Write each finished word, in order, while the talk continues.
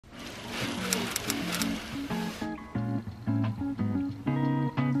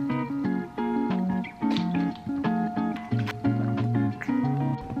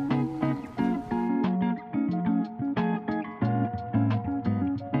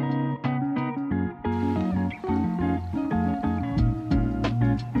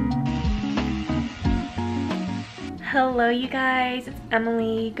Hello you guys, it's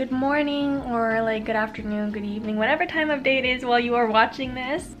Emily. Good morning or like good afternoon, good evening, whatever time of day it is while you are watching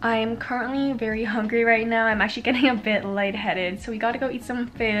this. I'm currently very hungry right now. I'm actually getting a bit lightheaded, so we gotta go eat some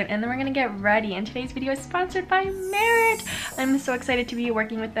food and then we're gonna get ready. And today's video is sponsored by Merit. I'm so excited to be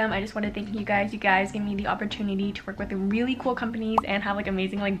working with them. I just want to thank you guys. You guys give me the opportunity to work with really cool companies and have like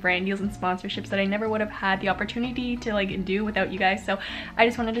amazing like brand deals and sponsorships that I never would have had the opportunity to like do without you guys. So I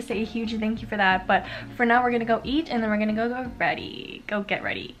just wanted to say a huge thank you for that. But for now we're gonna go eat and then we're gonna go get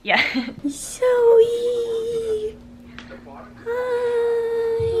ready. Yeah. Zoe,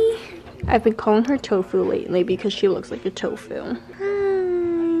 hi. I've been calling her Tofu lately because she looks like a tofu. Hi.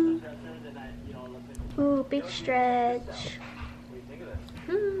 Ooh, big stretch.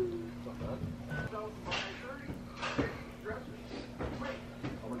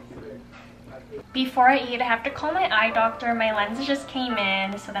 Before I eat, I have to call my eye doctor. My lenses just came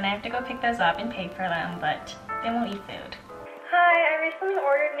in, so then I have to go pick those up and pay for them, but they won't eat food. Hi, I recently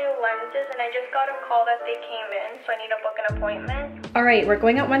ordered new lenses and I just got a call that they came in, so I need to book an appointment. Alright, we're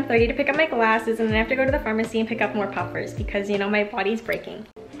going at 1:30 to pick up my glasses and then I have to go to the pharmacy and pick up more puffers because, you know, my body's breaking.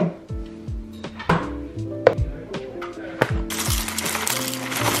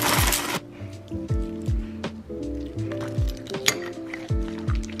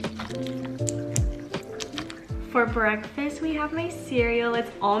 For breakfast, we have my cereal. It's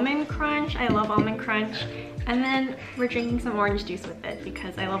almond crunch. I love almond crunch. And then we're drinking some orange juice with it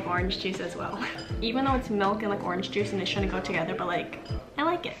because I love orange juice as well. Even though it's milk and like orange juice and it shouldn't go together, but like, I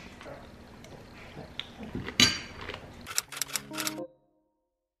like it.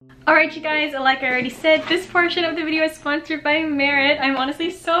 Alright you guys, like I already said, this portion of the video is sponsored by Merit. I'm honestly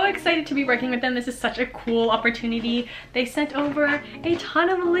so excited to be working with them. This is such a cool opportunity. They sent over a ton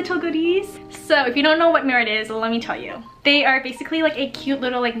of little goodies. So if you don't know what Merit is, let me tell you. They are basically like a cute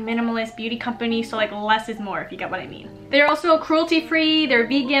little like minimalist beauty company, so like less is more if you get what I mean. They're also cruelty free, they're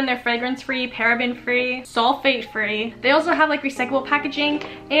vegan, they're fragrance free, paraben free, sulfate free. They also have like recyclable packaging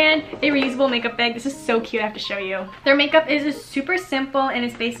and a reusable makeup bag. This is so cute, I have to show you. Their makeup is super simple and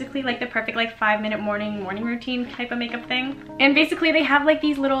it's basically like the perfect like 5-minute morning routine type of makeup thing. And basically they have like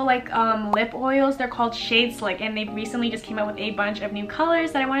these little like lip oils. They're called Shade Slick and they recently just came out with a bunch of new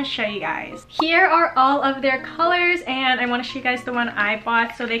colors that I want to show you guys. Here are all of their colors and I want to show you guys the one I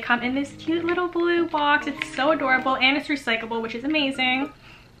bought. So they come in this cute little blue box. It's so adorable and it's recyclable, which is amazing.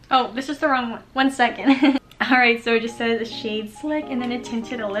 Oh, this is the wrong one. 1 second. Alright, so it just says a Shade Slick and then a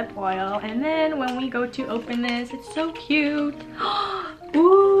tinted lip oil. And then when we go to open this, it's so cute.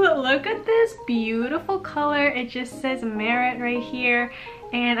 Ooh, look at this beautiful color. It just says Merit right here.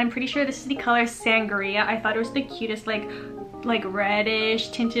 And I'm pretty sure this is the color Sangria. I thought it was the cutest like reddish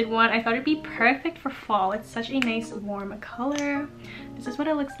tinted one. I thought it'd be perfect for fall. It's such a nice warm color. This is what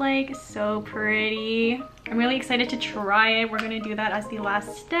it looks like. So pretty. I'm really excited to try it. We're gonna do that as the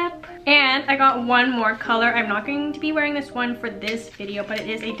last step. And I got one more color. I'm not going to be wearing this one for this video, but it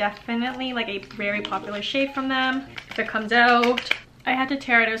is a definitely like a very popular shade from them. If it comes out, I had to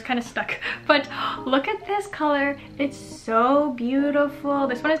tear it, it was kind of stuck. But look at this color, it's so beautiful.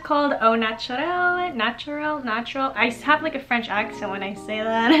 This one is called Au Naturel, natural. I have like a French accent when I say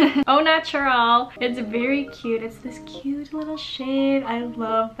that. Au Naturel, it's very cute. It's this cute little shade, I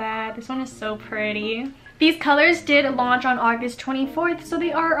love that. This one is so pretty. These colors did launch on August 24th, so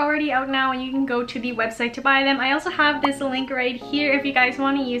they are already out now and you can go to the website to buy them. I also have this link right here if you guys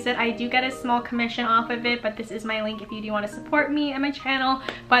want to use it. I do get a small commission off of it, but this is my link if you do want to support me and my channel.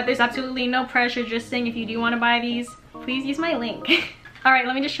 But there's absolutely no pressure, just saying if you do want to buy these, please use my link. Alright,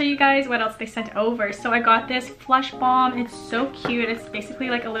 let me just show you guys what else they sent over. So I got this Flush Balm. It's so cute. It's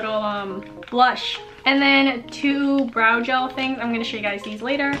basically like a little blush. And then 2 brow gel things. I'm going to show you guys these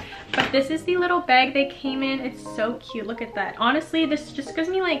later. But this is the little bag they came in. It's so cute. Look at that. Honestly, this just gives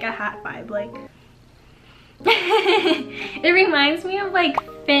me like a hat vibe. Like, it reminds me of like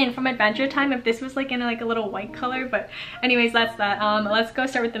Finn from Adventure Time if this was like in like a little white color. But anyways, that's that. Let's go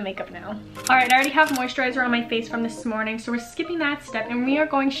start with the makeup now. Alright, I already have moisturizer on my face from this morning, so we're skipping that step and we are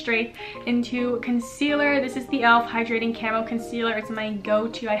going straight into concealer. This is the e.l.f. Hydrating Camo Concealer. It's my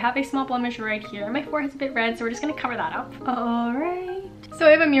go-to. I have a small blemish right here. My forehead's a bit red, so we're just gonna cover that up. Alright, so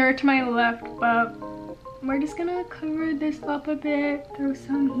I have a mirror to my left, but we're just gonna cover this up a bit, throw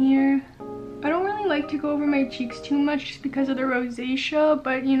some here. I don't really like to go over my cheeks too much just because of the rosacea,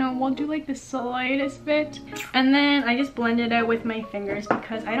 but you know, we'll do like the slightest bit. And then I just blend it out with my fingers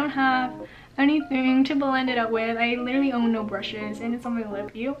because I don't have anything to blend it out with. I literally own no brushes and it's on my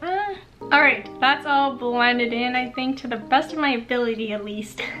lip. Alright, that's all blended in, I think, to the best of my ability at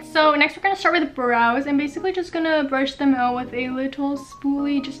least. So next we're gonna start with brows. I'm basically just gonna brush them out with a little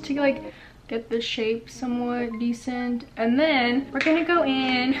spoolie just to like get the shape somewhat decent. And then we're gonna go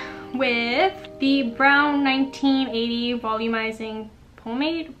in with the Brown 1980 volumizing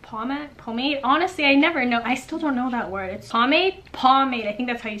pomade. Honestly, I never know. I still don't know that word. It's pomade. I think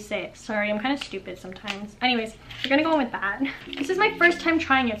that's how you say it. Sorry, I'm kind of stupid sometimes. Anyways, we're gonna go in with that. This is my first time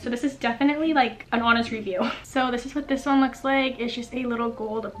trying it, so this is definitely like an honest review. So this is what this one looks like. It's just a little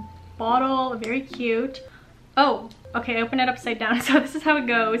gold bottle, very cute. Oh, okay, I opened it upside down, so this is how it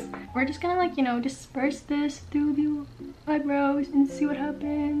goes. We're just gonna like, you know, disperse this through the eyebrows and see what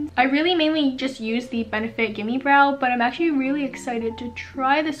happens. I really mainly just use the Benefit Gimme Brow, but I'm actually really excited to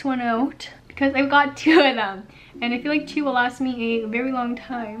try this one out because I've got 2 of them and I feel like 2 will last me a very long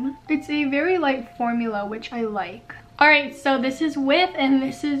time. It's a very light formula, which I like. Alright, so this is with and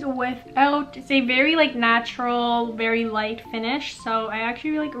this is without. It's a very like natural, very light finish, so I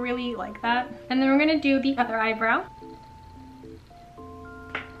actually really like that. And then we're gonna do the other eyebrow.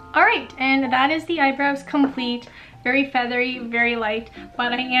 Alright, and that is the eyebrows complete. Very feathery, very light,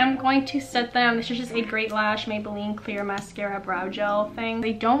 but I am going to set them. This is just a Great Lash Maybelline Clear Mascara Brow Gel thing.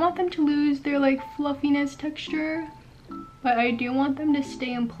 I don't want them to lose their like fluffiness texture, but I do want them to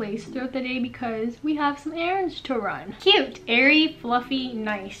stay in place throughout the day because we have some errands to run. Cute, airy, fluffy,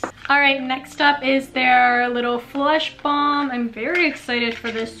 nice. All right, next up is their little Flush Balm. I'm very excited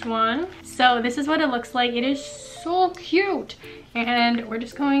for this one. So this is what it looks like. It is so cute. And we're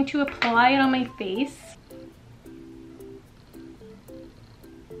just going to apply it on my face.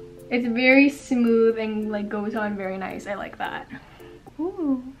 It's very smooth and like goes on very nice. I like that.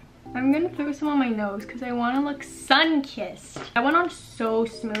 Ooh. I'm gonna throw some on my nose because I want to look sun-kissed. That went on so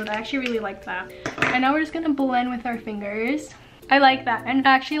smooth. I actually really like that. And now we're just gonna blend with our fingers. I like that, and it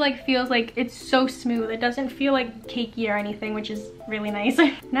actually like feels like it's so smooth. It doesn't feel like cakey or anything, which is really nice.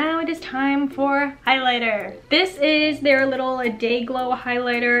 Now it is time for highlighter. This is their little Day Glow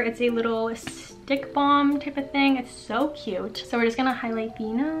highlighter. It's a little stick bomb type of thing. It's so cute. So we're just gonna highlight the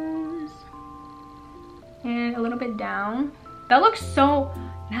nose and a little bit down. That looks so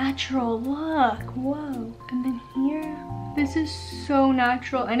natural. Look, whoa. And then here, this is so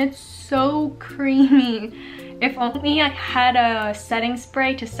natural and it's so creamy. If only I had a setting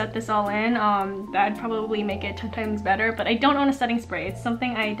spray to set this all in, that'd probably make it 10 times better, but I don't own a setting spray. It's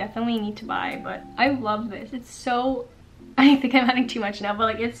something I definitely need to buy, but I love this. It's so, I think I'm adding too much now, but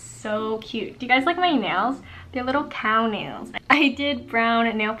like it's so cute. Do you guys like my nails? They're little cow nails. I did brown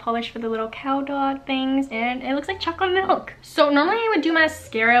nail polish for the little cow dot things and it looks like chocolate milk. So normally I would do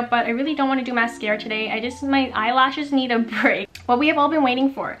mascara, but I really don't want to do mascara today. My eyelashes need a break. What we have all been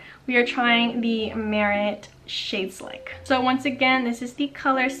waiting for. We are trying the Merit Shade Slick. So once again, this is the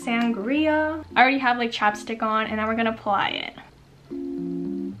color Sangria. I already have like chapstick on and now we're gonna apply it.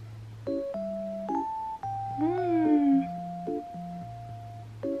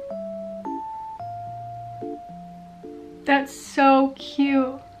 That's so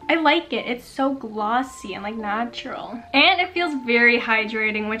cute. I like it. It's so glossy and like natural. And it feels very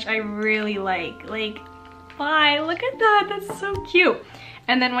hydrating, which I really like. Like, bye, look at that. That's so cute.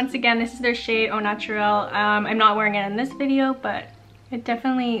 And then once again, this is their shade Au Naturel. I'm not wearing it in this video, but it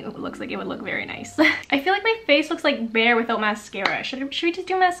definitely looks like it would look very nice. I feel like my face looks like bare without mascara. Should we just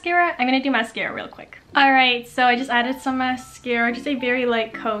do mascara? I'm gonna do mascara real quick. All right, so I just added some mascara, just a very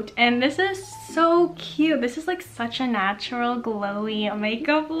light coat. And this is so cute. This is like such a natural, glowy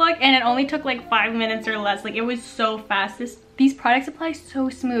makeup look. And it only took like 5 minutes or less. Like it was so fast. These products apply so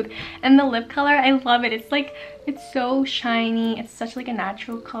smooth. And the lip color, I love it. It's like, it's so shiny. It's such like a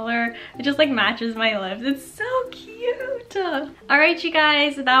natural color. It just like matches my lips. It's so cute. All right, you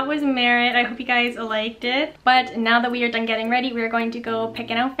guys, that was Merit. I hope you guys liked it. But now that we are done getting ready, we are going to go pick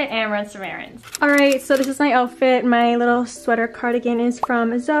an outfit and run some errands. All right, so this is my outfit. My little sweater cardigan is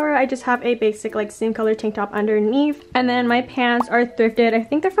from Zara. I just have a basic like same color tank top underneath. And then my pants are thrifted. I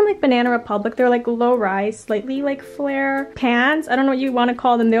think they're from like Banana Republic. They're like low rise, slightly like flare pants. I don't know what you want to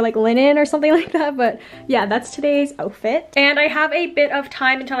call them. They're like linen or something like that. But yeah, that's today's outfit. And I have a bit of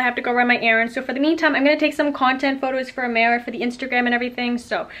time until I have to go run my errands. So for the meantime, I'm going to take some content photos for Merit for the Instagram and everything.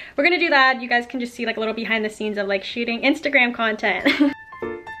 So we're going to do that. You guys can just see like a little behind the scenes of like shooting Instagram content.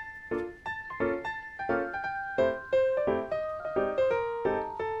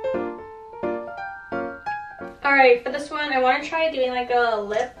 Alright, for this one, I want to try doing like a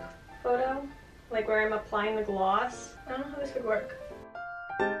lip photo, like where I'm applying the gloss. I don't know how this would work.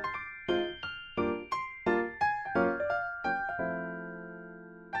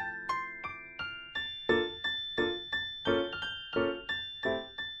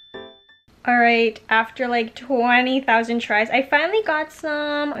 All right, after like 20,000 tries, I finally got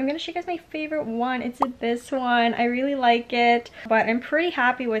some. I'm gonna show you guys my favorite one. It's this one. I really like it, but I'm pretty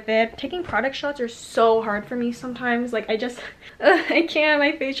happy with it. Taking product shots are so hard for me sometimes. Like I can't.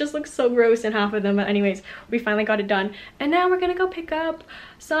 My face just looks so gross in half of them. But anyways, we finally got it done. And now we're gonna go pick up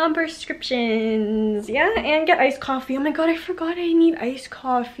some prescriptions. Yeah, and get iced coffee. Oh my god, I forgot I need iced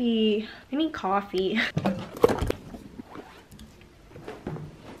coffee. I need coffee.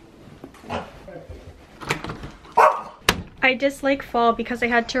 I dislike fall because I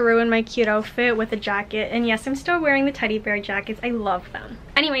had to ruin my cute outfit with a jacket. And yes, I'm still wearing the teddy bear jackets. I love them.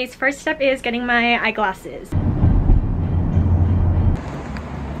 Anyways, first step is getting my eyeglasses.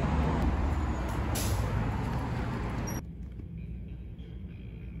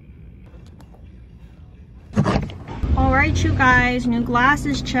 Alright you guys, new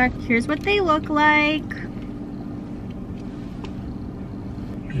glasses check. Here's what they look like.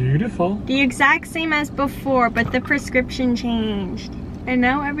 Beautiful. The exact same as before, but the prescription changed. And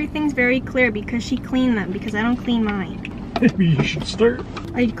now everything's very clear because she cleaned them, because I don't clean mine. Maybe you should start.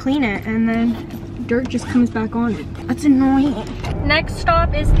 I'd clean it and then dirt just comes back on it. That's annoying. Next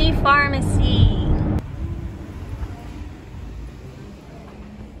stop is the pharmacy.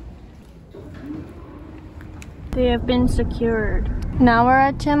 They have been secured. Now we're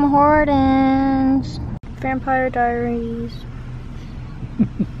at Tim Hortons. Vampire Diaries.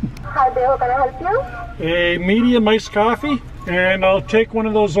 Hi there, can I help you? A medium iced coffee, and I'll take one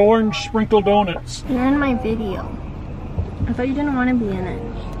of those orange sprinkle donuts. You're in my video. I thought you didn't want to be in it.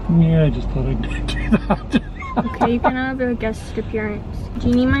 Yeah, I just thought I'd do that. Okay, you can have a guest appearance. Do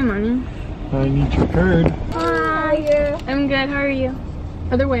you need my money? I need your card. Hi. I'm good, how are you?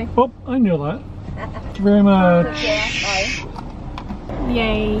 Other way. Oh, I knew that. Thank you very much.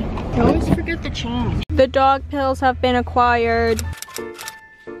 Yay. I always forget the change. The dog pills have been acquired.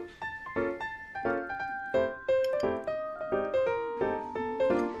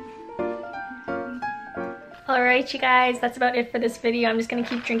 Alright you guys, that's about it for this video. I'm just gonna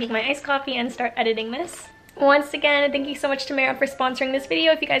keep drinking my iced coffee and start editing this. Once again, thank you so much to Merit for sponsoring this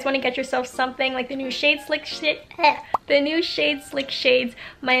video. If you guys want to get yourself something like the new Shade Slick Shades,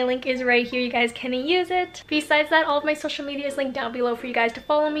 my link is right here. You guys can use it. Besides that, all of my social media is linked down below for you guys to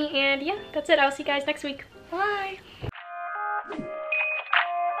follow me. And yeah, that's it. I'll see you guys next week. Bye!